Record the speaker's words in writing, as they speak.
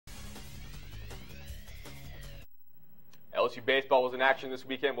LSU baseball was in action this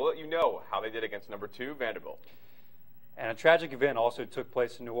weekend. We'll let you know how they did against number 2 Vanderbilt. And a tragic event also took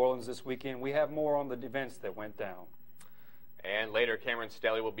place in New Orleans this weekend. We have more on the events that went down. And later, Cameron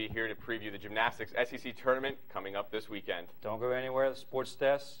Staley will be here to preview the Gymnastics SEC tournament coming up this weekend. Don't go anywhere. The Sports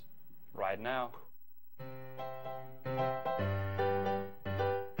Desk right now.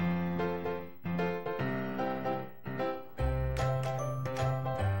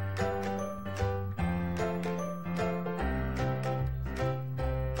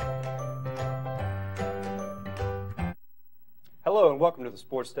 Hello and welcome to the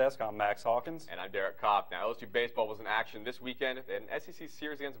Sports Desk. I'm Max Hawkins. And I'm Derek Kopp. Now, LSU baseball was in action this weekend in an SEC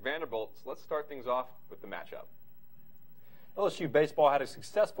series against Vanderbilt. So let's start things off with the matchup. LSU baseball had a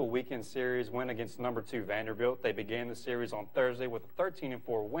successful weekend series win against number 2 Vanderbilt. They began the series on Thursday with a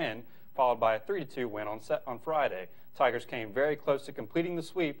 13-4 win, followed by a 3-2 win on Friday. Tigers came very close to completing the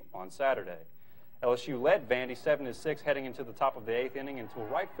sweep on Saturday. LSU led Vandy 7-6 heading into the top of the 8th inning until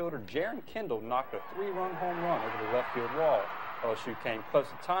right fielder Jaron Kendall knocked a 3-run home run over the left field wall. LSU came close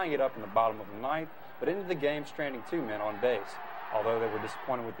to tying it up in the bottom of the 9th, but ended the game stranding 2 men on base. Although they were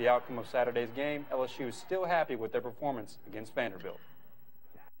disappointed with the outcome of Saturday's game, LSU is still happy with their performance against Vanderbilt.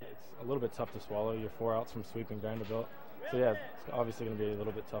 It's a little bit tough to swallow. You're 4 outs from sweeping Vanderbilt. So yeah, it's obviously going to be a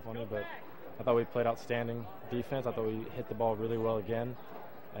little bit tough on you, but I thought we played outstanding defense. I thought we hit the ball really well again,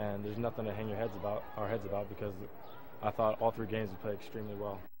 and there's nothing to hang our heads about because I thought all 3 games we played extremely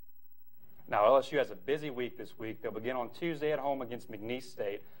well. Now, LSU has a busy week this week. They'll begin on Tuesday at home against McNeese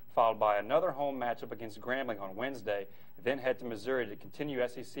State, followed by another home matchup against Grambling on Wednesday, then head to Missouri to continue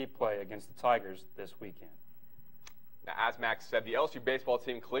SEC play against the Tigers this weekend. Now, as Max said, the LSU baseball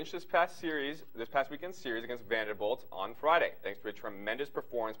team clinched this past weekend's series against Vanderbilt on Friday, thanks to a tremendous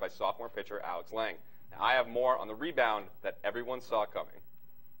performance by sophomore pitcher Alex Lang. Now, I have more on the rebound that everyone saw coming.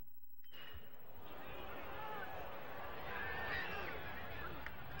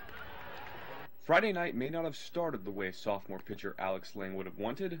 Friday night may not have started the way sophomore pitcher Alex Lang would have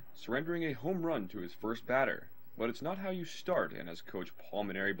wanted, surrendering a home run to his first batter. But it's not how you start, and as Coach Paul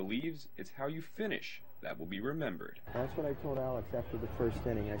Maneri believes, it's how you finish that will be remembered. That's what I told Alex after the first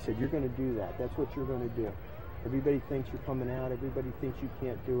inning. I said, you're going to do that. That's what you're going to do. Everybody thinks you're coming out. Everybody thinks you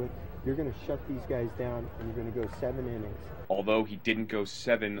can't do it. You're going to shut these guys down, and you're going to go 7 innings. Although he didn't go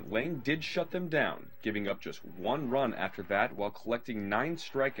 7, Lang did shut them down, giving up just 1 run after that while collecting 9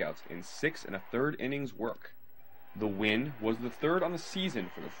 strikeouts in 6 1/3 innings work. The win was the 3rd on the season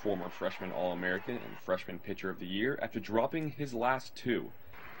for the former freshman All-American and freshman pitcher of the year after dropping his last 2.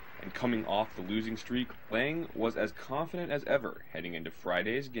 And coming off the losing streak, Lang was as confident as ever heading into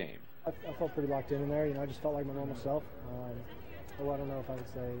Friday's game. I felt pretty locked in there. I just felt like my normal self. I don't know if I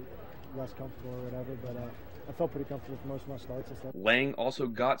would say less comfortable or whatever, but I felt pretty comfortable for most of my starts and stuff. Lang also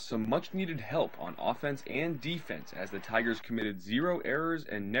got some much-needed help on offense and defense as the Tigers committed 0 errors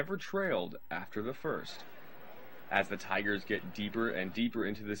and never trailed after the first. As the Tigers get deeper and deeper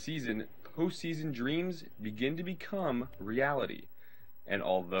into the season, postseason dreams begin to become reality. And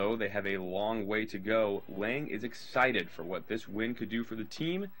although they have a long way to go, Lang is excited for what this win could do for the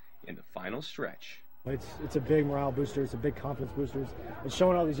team in the final stretch. It's a big morale booster. It's a big confidence booster. It's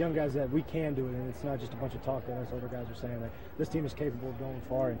showing all these young guys that we can do it, and it's not just a bunch of talk that us older guys are saying. That this team is capable of going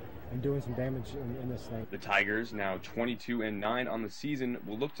far and doing some damage in this thing. The Tigers, now 22-9 on the season,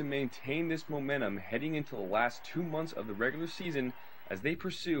 will look to maintain this momentum heading into the last 2 months of the regular season as they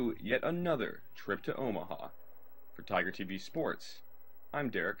pursue yet another trip to Omaha. For Tiger TV Sports, I'm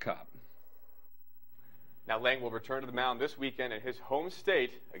Derek Kopp. Now, Lang will return to the mound this weekend in his home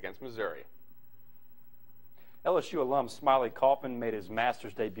state against Missouri. LSU alum Smiley Kaufman made his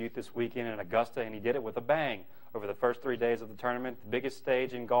Masters debut this weekend in Augusta, and he did it with a bang. Over the first 3 days of the tournament, the biggest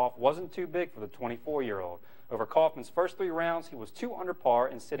stage in golf wasn't too big for the 24-year-old. Over Kaufman's first 3 rounds, he was 2 under par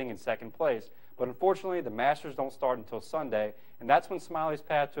and sitting in 2nd place. But unfortunately, the Masters don't start until Sunday, and that's when Smiley's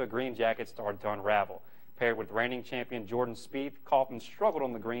path to a green jacket started to unravel. Paired with reigning champion Jordan Spieth, Kaufman struggled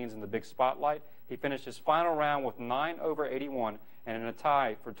on the greens in the big spotlight. He finished his final round with 9 over 81 and in a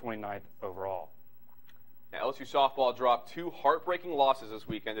tie for 29th overall. Now, LSU softball dropped 2 heartbreaking losses this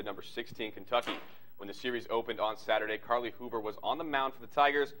weekend to number 16 Kentucky. When the series opened on Saturday, Carly Hoover was on the mound for the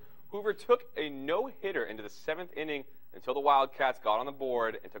Tigers. Hoover took a no-hitter into the 7th inning until the Wildcats got on the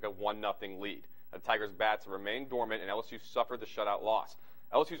board and took a 1-0 lead. The Tigers' bats remained dormant, and LSU suffered the shutout loss.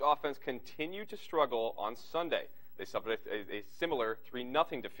 LSU's offense continued to struggle on Sunday. They suffered a similar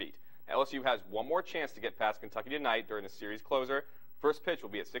 3-0 defeat. LSU has one more chance to get past Kentucky tonight during the series closer. First pitch will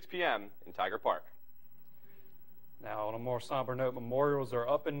be at 6 p.m. in Tiger Park. Now, on a more somber note, memorials are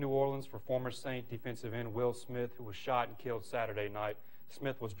up in New Orleans for former Saint defensive end Will Smith, who was shot and killed Saturday night.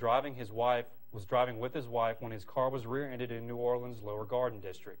 Smith was driving with his wife when his car was rear-ended in New Orleans' Lower Garden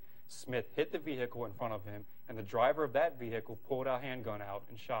District. Smith hit the vehicle in front of him, and the driver of that vehicle pulled a handgun out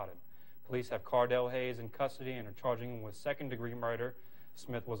and shot him. Police have Cardell Hayes in custody and are charging him with second-degree murder.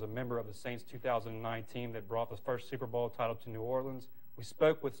 Smith was a member of the Saints 2009 team that brought the first Super Bowl title to New Orleans. We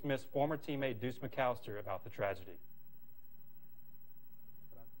spoke with Smith's former teammate Deuce McAllister about the tragedy.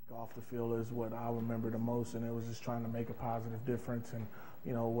 Off the field is what I remember the most, and it was just trying to make a positive difference. And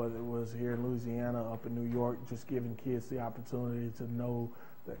you know, whether it was here in Louisiana, up in New York, just giving kids the opportunity to know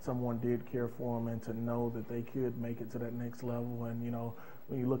that someone did care for them and to know that they could make it to that next level. And you know,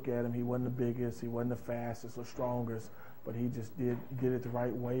 when you look at him, he wasn't the biggest, he wasn't the fastest or strongest, but he just did it the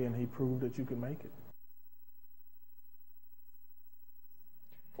right way, and he proved that you could make it.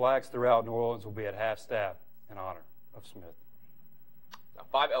 Flags throughout New Orleans will be at half-staff in honor of Smith. Now,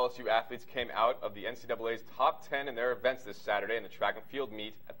 5 LSU athletes came out of the NCAA's top 10 in their events this Saturday in the track and field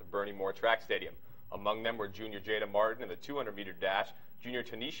meet at the Bernie Moore Track Stadium. Among them were junior Jada Martin in the 200-meter dash, junior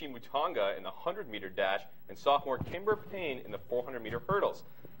Tanishi Mutanga in the 100-meter dash, and sophomore Kimber Payne in the 400-meter hurdles.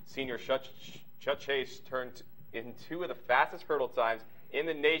 Senior Chut Chase turned in 2 of the fastest hurdle times in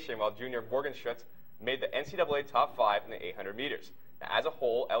the nation, while junior Morgan Schutz made the NCAA top 5 in the 800 meters. Now, as a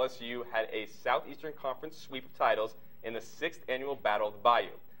whole, LSU had a Southeastern Conference sweep of titles in the 6th annual Battle of the Bayou.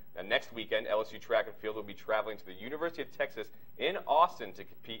 Now, next weekend, LSU track and field will be traveling to the University of Texas in Austin to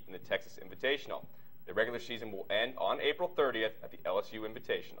compete in the Texas Invitational. The regular season will end on April 30th at the LSU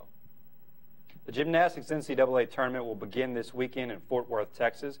Invitational. The Gymnastics NCAA tournament will begin this weekend in Fort Worth,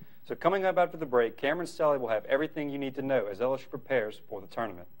 Texas. So coming up after the break, Cameron Stelly will have everything you need to know as LSU prepares for the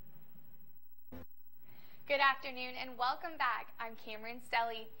tournament. Good afternoon and welcome back. I'm Cameron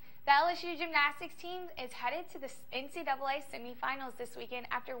Stelly. The LSU gymnastics team is headed to the NCAA semifinals this weekend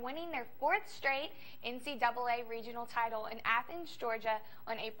after winning their 4th straight NCAA regional title in Athens, Georgia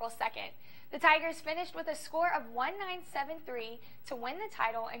on April 2nd. The Tigers finished with a score of 1973 to win the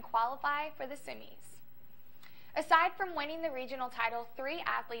title and qualify for the semis. Aside from winning the regional title, 3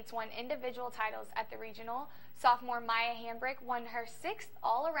 athletes won individual titles at the regional. Sophomore Maya Hambrick won her 6th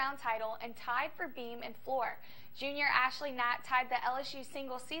all-around title and tied for beam and floor. Junior Ashley Knapp tied the LSU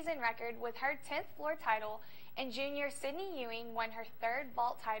single-season record with her 10th floor title, and junior Sydney Ewing won her 3rd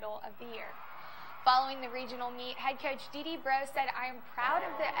vault title of the year. Following the regional meet, head coach Dee Bro said, "I am proud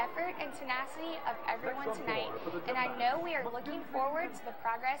of the effort and tenacity of everyone tonight, and I know we are looking forward to the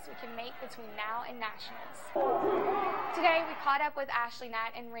progress we can make between now and nationals." Today, we caught up with Ashley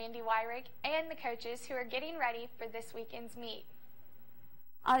Knapp and Randy Wyrick and the coaches who are getting ready for this weekend's meet.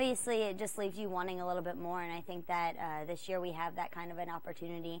 Obviously, it just leaves you wanting a little bit more, and I think that this year we have that kind of an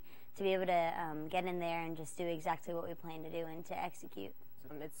opportunity to be able to get in there and just do exactly what we plan to do and to execute.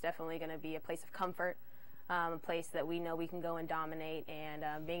 It's definitely going to be a place of comfort, a place that we know we can go and dominate,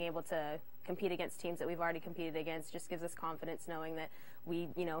 and being able to compete against teams that we've already competed against just gives us confidence, knowing that we,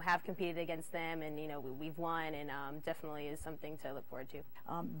 have competed against them and, we've won, and definitely is something to look forward to.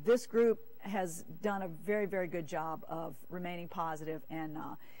 This group has done a very, very good job of remaining positive, and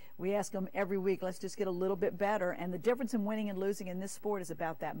we ask them every week, let's just get a little bit better, and the difference in winning and losing in this sport is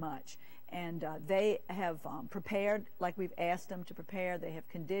about that much. And they have prepared like we've asked them to prepare. They have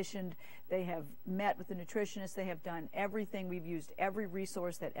conditioned. They have met with the nutritionists. They have done everything. We've used every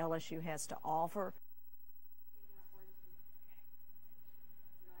resource that LSU has to offer.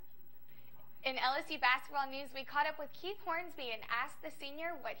 In LSU basketball news, we caught up with Keith Hornsby and asked the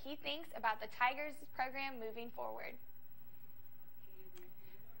senior what he thinks about the Tigers program moving forward.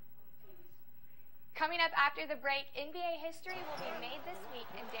 Coming up after the break, NBA history will be made this week,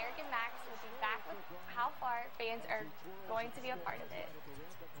 and Derek and Max will be back with how far fans are going to be a part of it.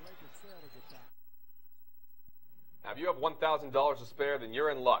 Now, if you have $1,000 to spare, then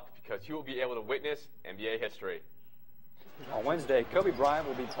you're in luck because you will be able to witness NBA history. On Wednesday, Kobe Bryant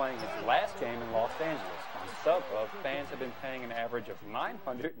will be playing his last game in Los Angeles. On StubHub, fans have been paying an average of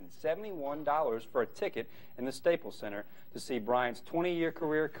 $971 for a ticket in the Staples Center to see Bryant's 20-year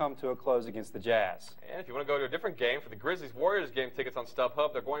career come to a close against the Jazz. And if you want to go to a different game, for the Grizzlies-Warriors game tickets on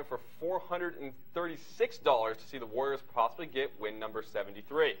StubHub, they're going for $436 to see the Warriors possibly get win number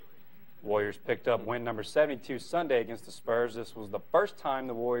 73. Warriors picked up win number 72 Sunday against the Spurs. This was the first time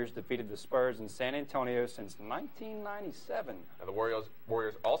the Warriors defeated the Spurs in San Antonio since 1997. Now, the Warriors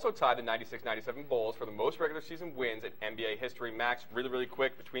also tied the 96-97 Bulls for the most regular season wins in NBA history. Max, really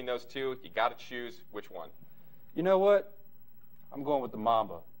quick, between those two, you got to choose which one. You know what? I'm going with the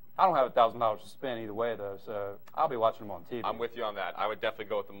Mamba. I don't have $1,000 to spend either way, though, so I'll be watching them on TV. I'm with you on that. I would definitely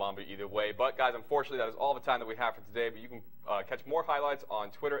go with the Mamba either way. But, guys, unfortunately, that is all the time that we have for today. But you can catch more highlights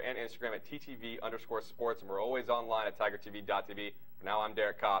on Twitter and Instagram at ttv_sports, and we're always online at tigertv.tv For now, I'm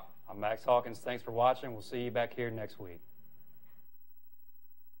Derek Kopp. I'm Max Hawkins. Thanks for watching. We'll see you back here next week.